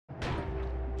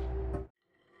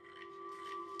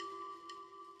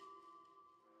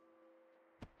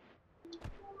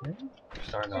Okay.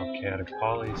 Starting off chaotic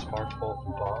poly, spark bolt,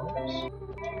 and bombs.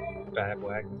 Bad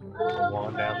wagon, the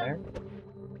wand down there.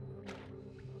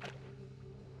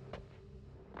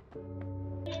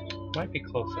 Might be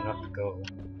close enough to go.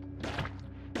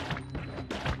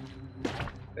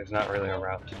 There's not really a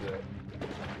route to it.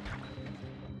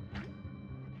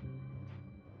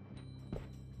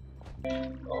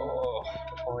 Oh,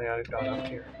 if only I got up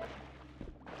here.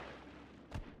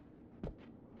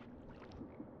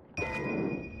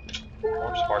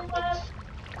 More spark bolts.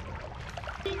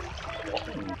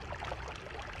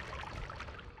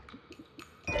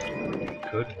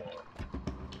 Good one.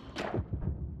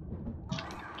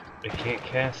 It can't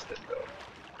cast it though.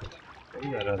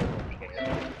 Maybe that other one can.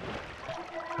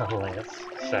 A lance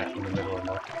sat in the middle of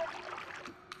nothing.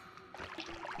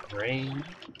 Range.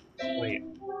 Wait,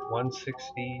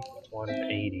 160,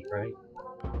 180, right?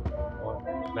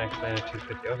 Max mana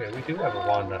 250. Okay, we do have a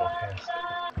wand that'll cast it.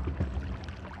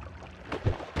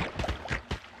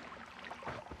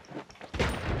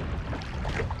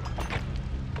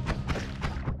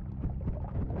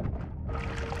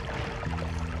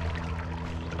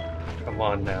 Come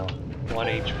on now. 1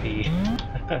 HP.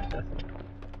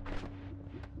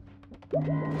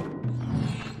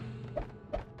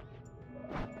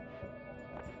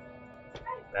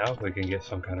 Now if we can get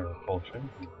some kind of repulsion,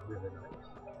 it'd be really nice.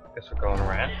 Guess we're going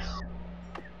rats.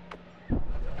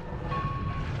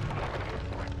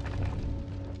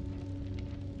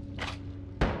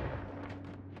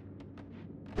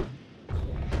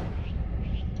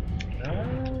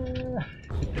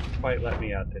 It didn't quite let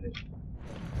me out, did it?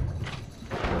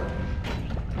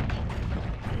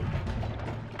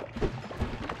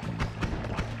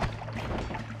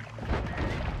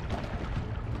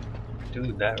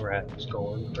 Dude, that rat is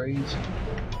going crazy.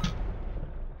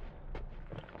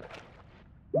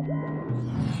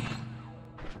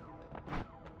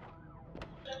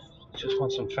 Just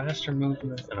want some faster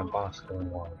movement and a boss going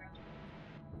wide.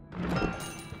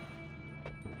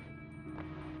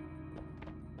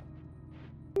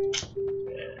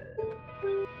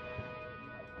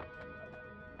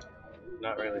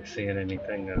 Not really seeing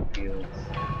anything that appeals.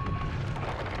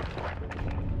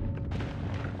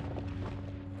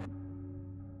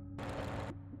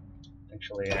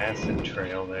 Actually, acid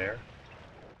trail there.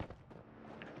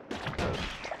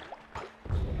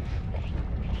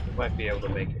 We might be able to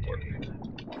make it work.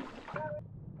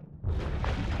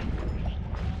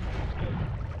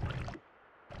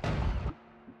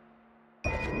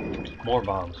 More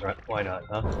bombs, right? Why not,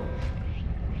 huh?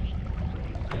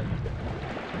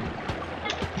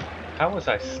 How was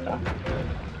I stuck?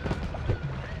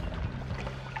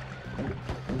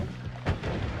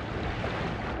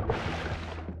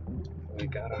 We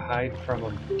gotta hide from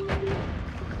them.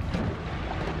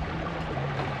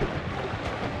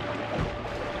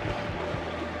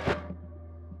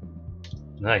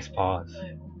 Nice pause.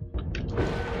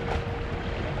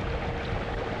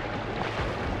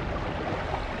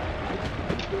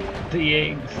 The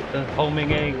eggs, the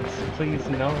homing eggs, please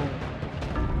no.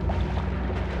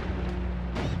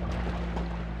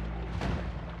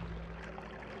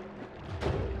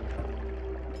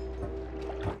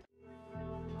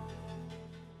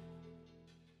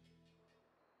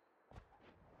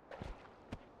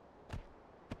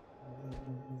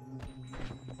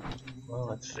 Well,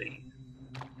 let's see.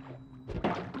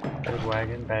 Good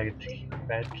wagon, bad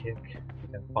kick,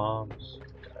 got bombs,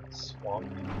 got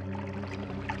swamp.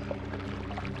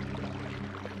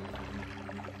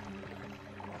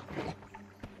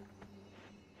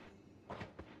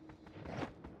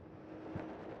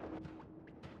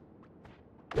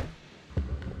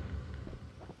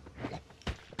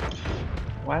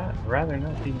 Well, I'd rather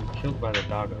not be killed by the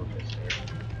doggo this year.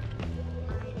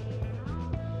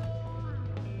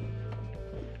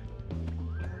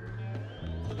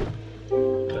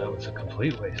 That was a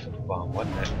complete waste of a bomb,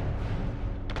 wasn't it?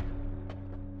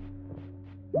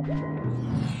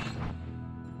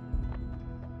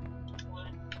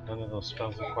 None of those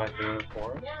spells are quite doing it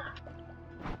for us.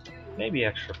 Maybe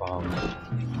extra bombs.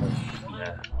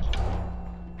 Nah.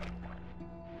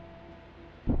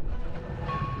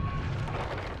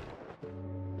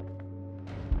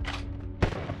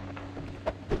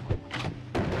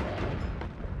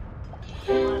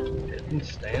 Didn't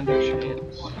stand a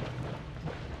chance.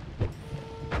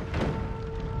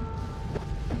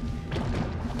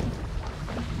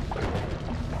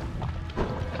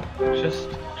 Just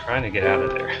trying to get out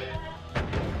of there.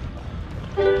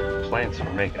 Plants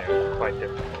were making it quite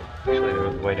difficult. Actually, there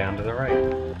was a way down to the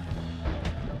right.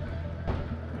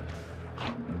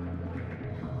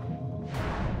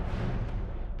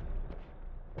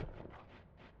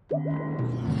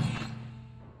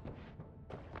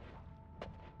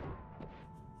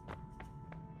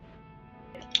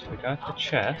 got the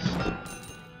chest,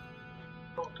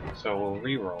 so we'll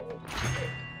re-roll.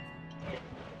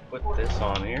 Put this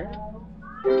on here.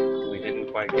 We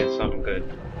didn't quite get something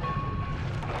good.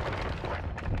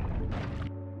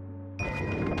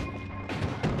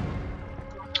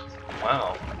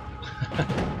 Wow.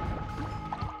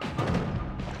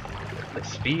 The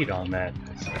speed on that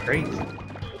is crazy.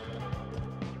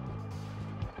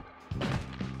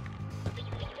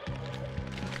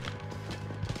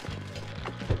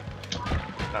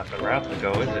 Not the route to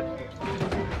go, is it?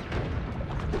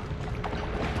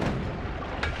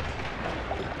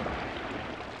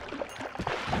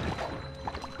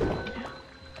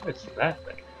 What's that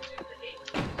thing?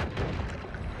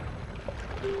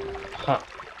 Huh.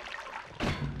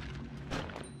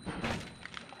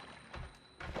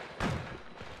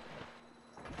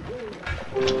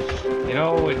 You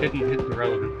know, it didn't hit the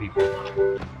relevant people.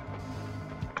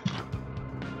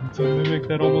 It's a mimic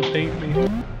that almost ate me.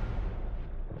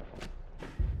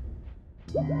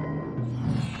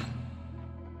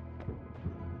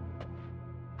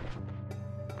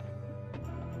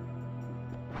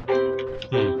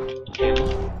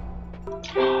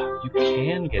 You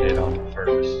can get it on the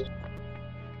first.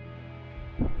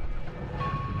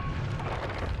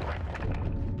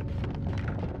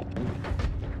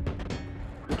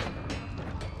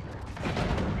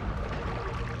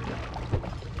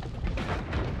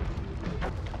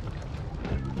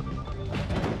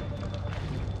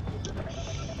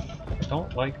 I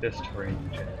don't like this terrain,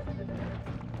 Jay.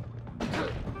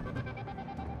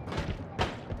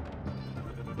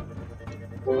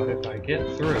 But if I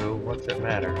get through, what's it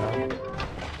matter, huh?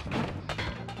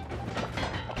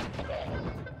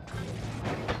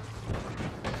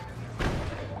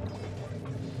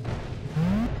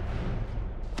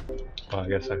 Well, I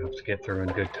guess I have to get through in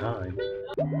good time.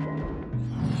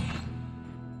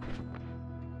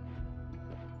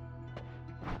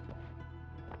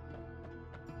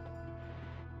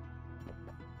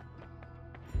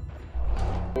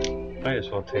 Might as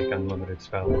well take unlimited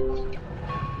spells.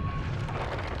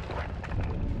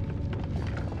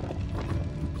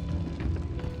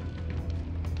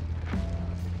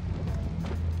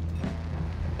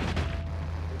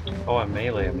 Oh, I'm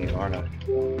melee immune, aren't I?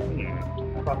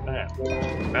 How about that?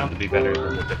 Bound to be better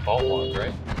than the default one,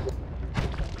 right?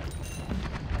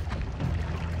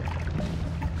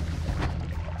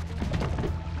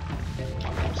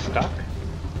 I'm stuck?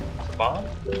 It's a bomb?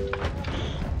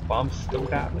 Bomb's still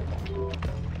got me?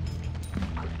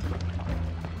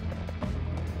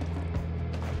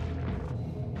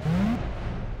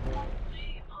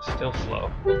 Still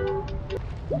slow.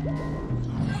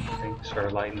 Thanks for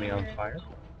lighting me on fire.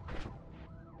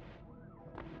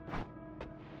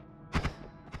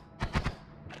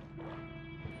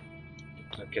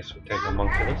 I guess we take a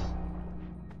homunculus.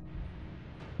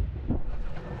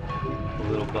 A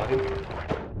little buddy.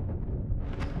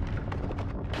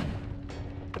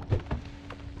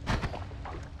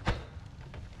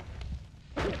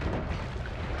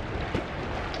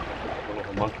 Little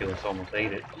homunculus almost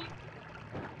ate it.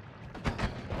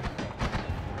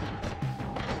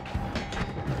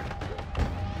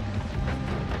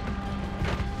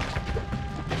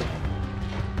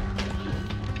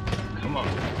 Come on.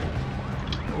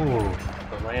 Ooh,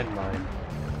 the landmine.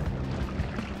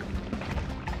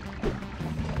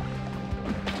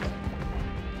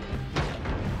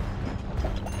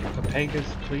 Papagas,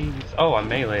 please. Oh, I'm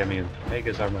melee immune.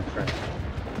 Papagas are my friend.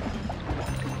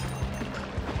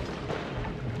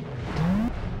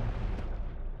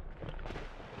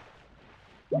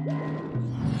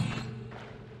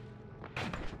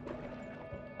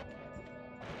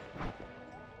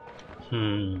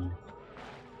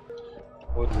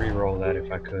 Would re-roll that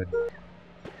if I could.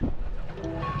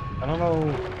 I don't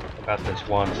know about this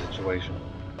wand situation.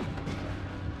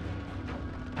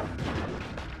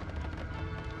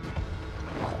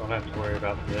 Don't have to worry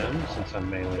about them since I'm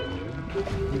melee immune.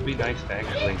 It would be nice to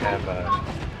actually have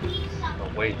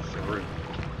a way through.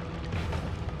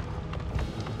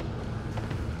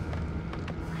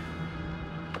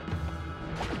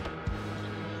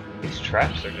 These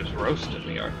traps are just roasting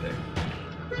me, aren't they?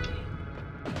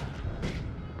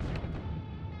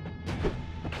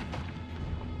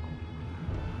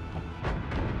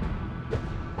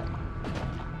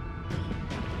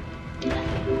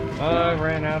 I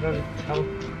ran out of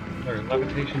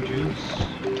levitation juice.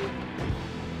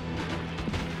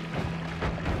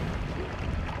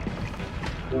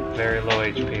 Very low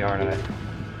HP, aren't I?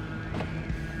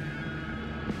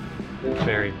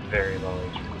 Very, very low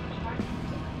HP.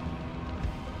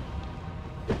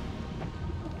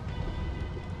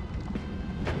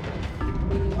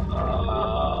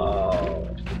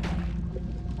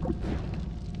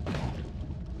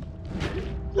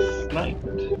 night.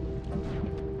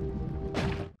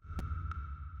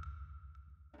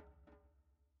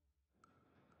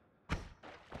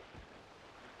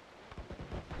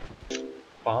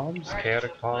 Bombs,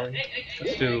 chaotic poly.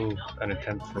 Let's do an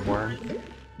attempt for worm.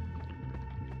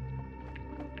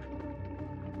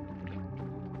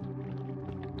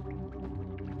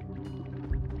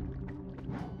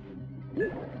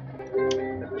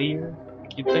 A deer?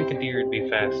 You'd think a deer would be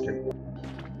faster.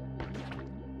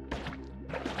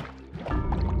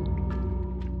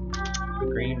 The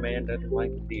green man doesn't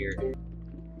like deer.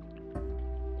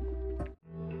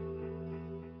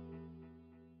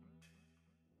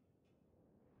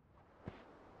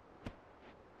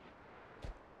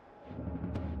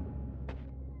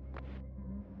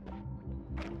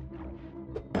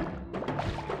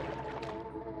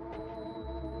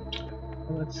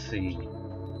 Let's see.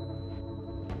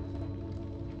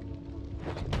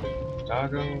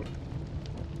 Doggo.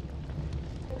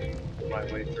 My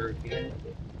way through here.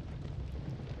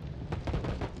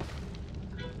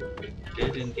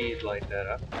 Did indeed light that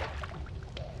up.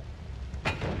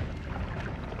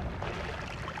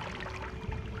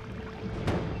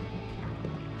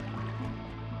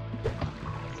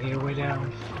 See your way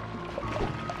down.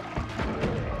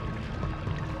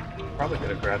 Probably could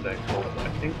have grabbed that gold. I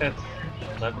think that's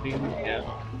levity, yeah.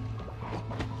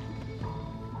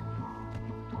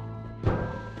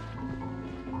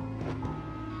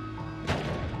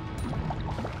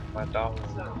 My dog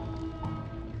was out.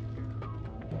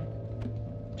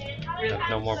 There's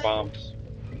no more bombs.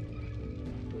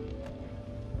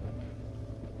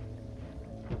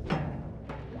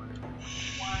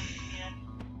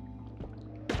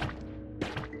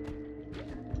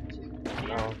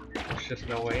 No, there's just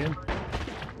no way in.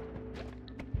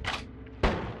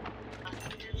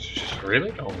 There's just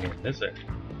really no way in, is there?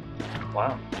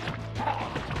 Wow.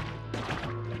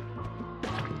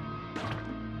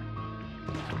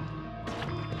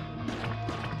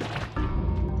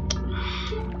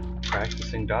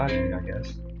 Practicing dodging, I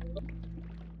guess.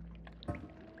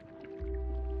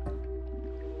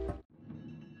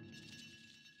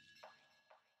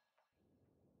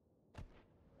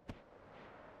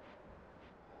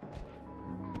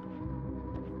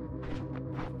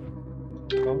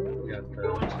 Oh, we got the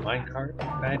minecart,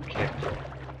 bad kick.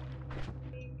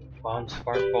 Bomb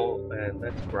sparkle, and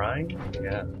that's grind?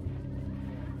 Yeah.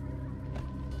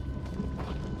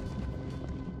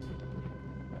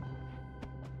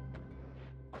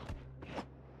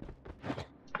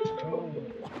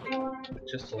 Oh,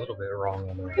 just a little bit wrong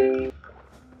on the right.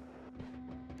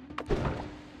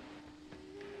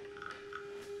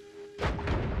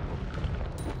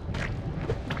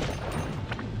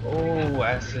 Oh,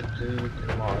 acid dude,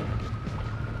 come on.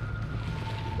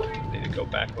 Need to go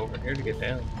back over here to get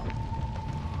down.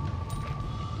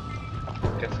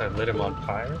 Guess I lit him on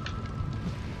fire.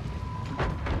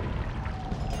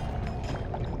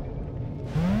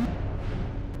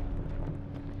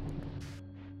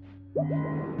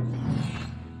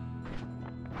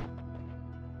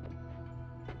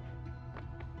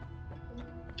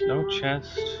 No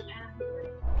chest.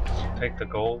 Let's take the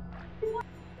gold.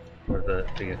 Or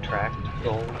the attract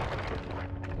gold.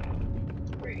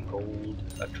 Gold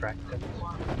attractant.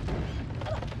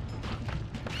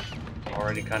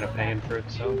 Already kind of paying for it,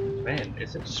 so man,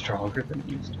 is it stronger than it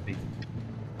used to be?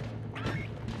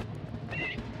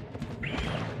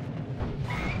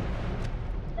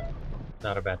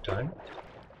 Not a bad time.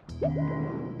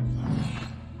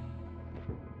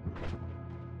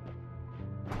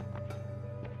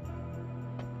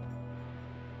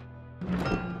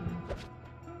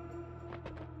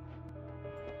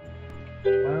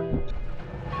 Well,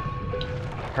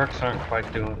 perks aren't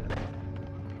quite doing it.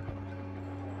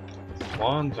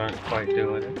 Swans aren't quite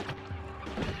doing it.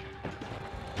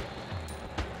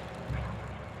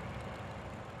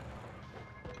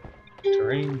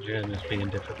 Terrain gen is being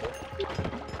difficult.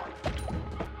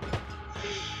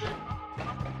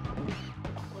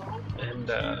 And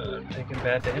taking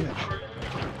bad damage.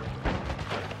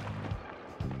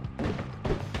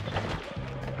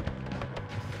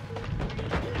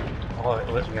 Oh, it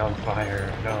lit me on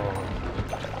fire. No.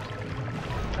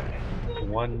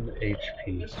 1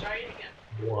 HP.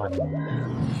 1.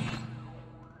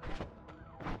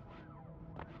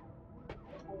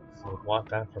 So we'd want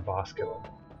that for boss killing.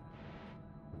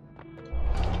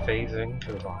 Phasing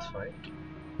to the boss fight.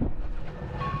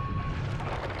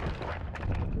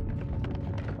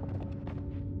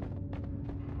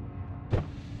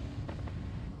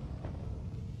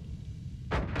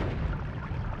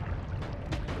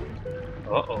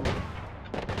 Uh-oh.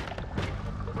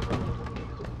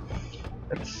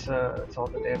 That's all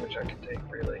the damage I can take,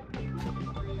 really.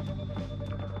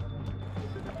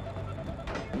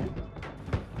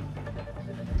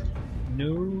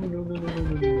 No, no, no, no, no,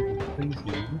 no, no. Please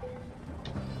do.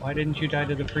 Why didn't you die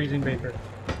to the freezing vapor?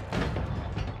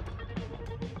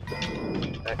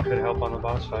 That could help on the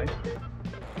boss fight.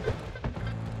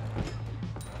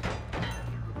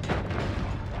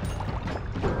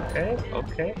 Okay,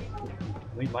 okay.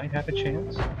 We might have a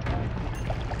chance.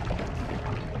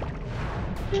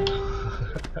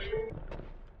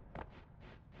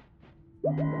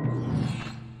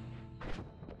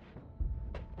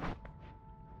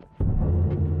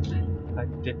 I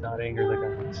did not anger the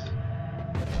gods.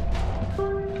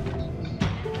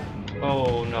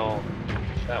 Oh no,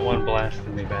 that one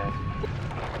blasted me back.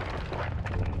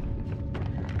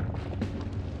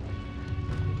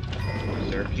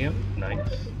 Zerkium,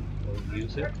 nice. We'll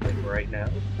use it like right now.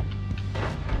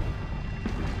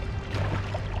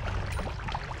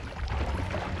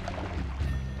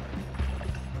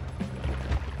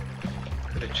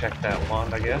 Could have checked that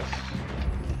wand, I guess.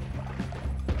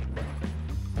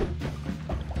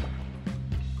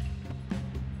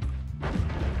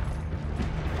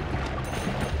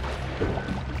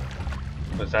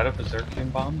 Was that a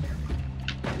Berserkian bomb?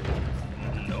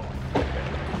 No.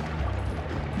 Okay.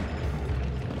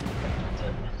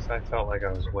 I felt like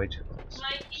I was way too close to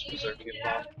this Berserkian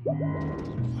bomb.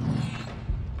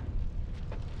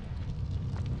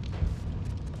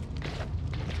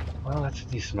 Well, that's a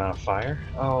decent amount of fire.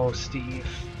 Oh, Steve.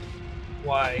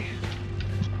 Why?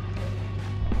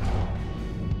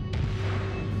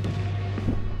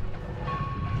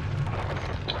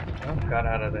 Well, got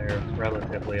out of there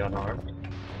relatively unarmed.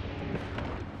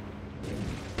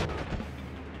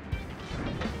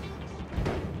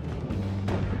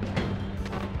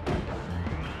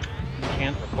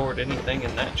 Can't afford anything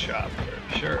in that shop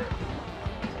for sure.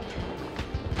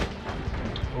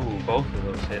 Ooh, both of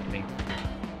those hit me.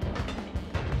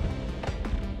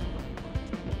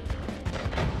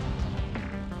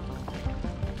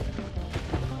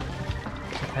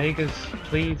 Vegas,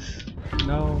 please,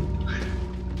 no.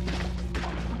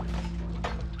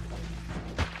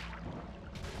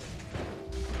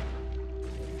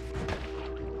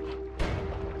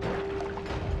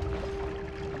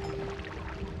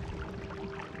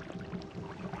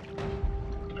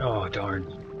 Oh, darn.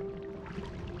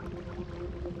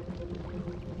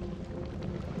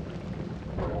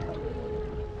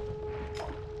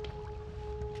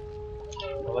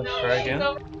 Well, let's try again.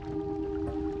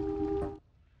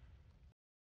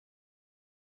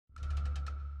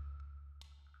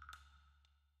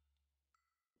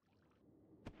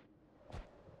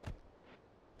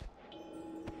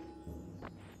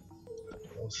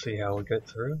 We'll see how we get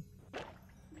through.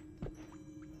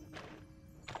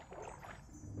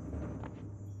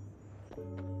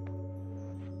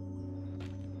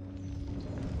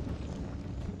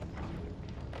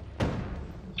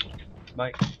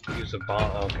 Might use a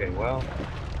bomb. Okay, well.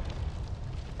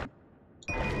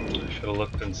 I should have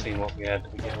looked and seen what we had to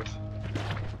begin with.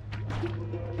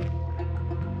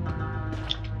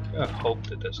 I hope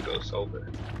that this goes over.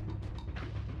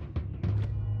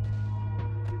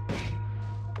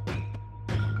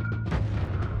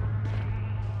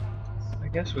 I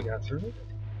guess we got through it.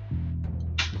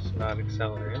 It's not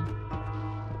accelerating.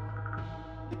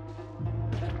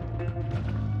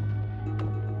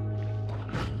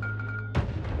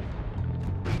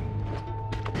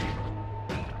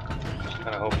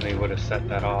 Kinda hoping they would have set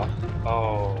that off.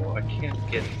 Oh, I can't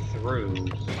get through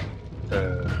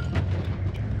the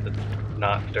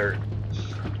not dirt.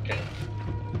 Okay.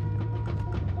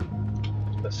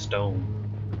 The stone.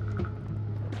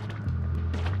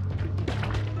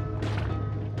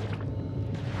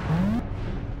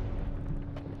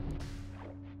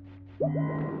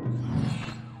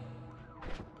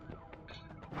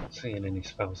 Not seeing any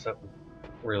spells that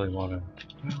really want to.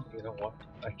 Well, you know what?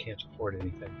 I can't afford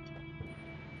anything.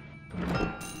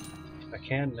 I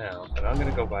can now, and I'm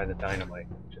gonna go buy the dynamite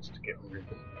just to get rid of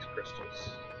these crystals.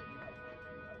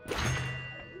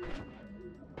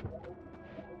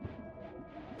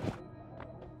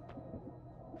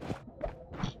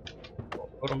 We'll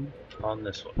put them on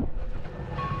this one.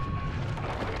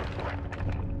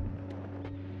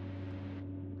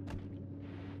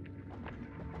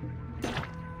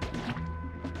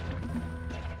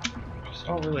 Just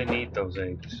don't really need those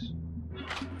eggs.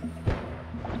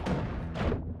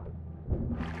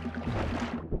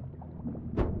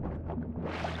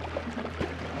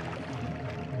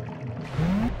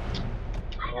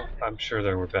 Well, I'm sure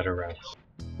there were better routes.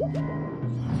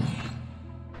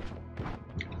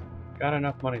 Got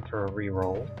enough money for a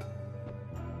re-roll,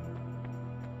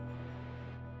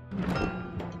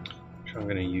 which I'm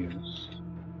gonna use.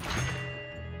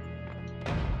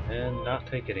 And not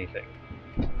take anything.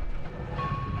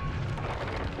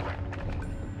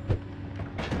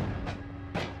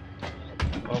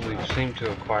 We've seemed to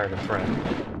acquire a friend.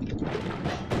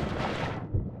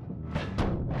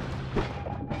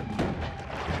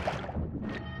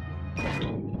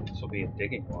 This will be a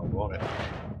digging one, won't it?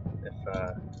 If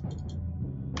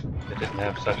it didn't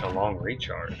have such a long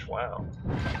recharge. Wow.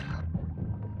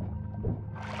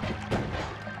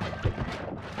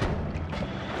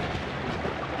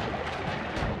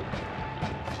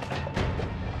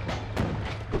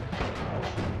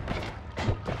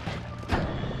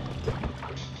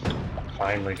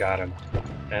 Finally got him.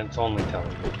 And it's only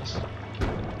teleports.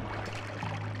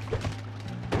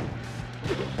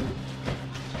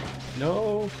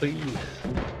 No, please.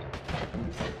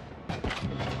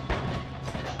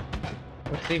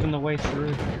 What's even the way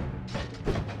through here?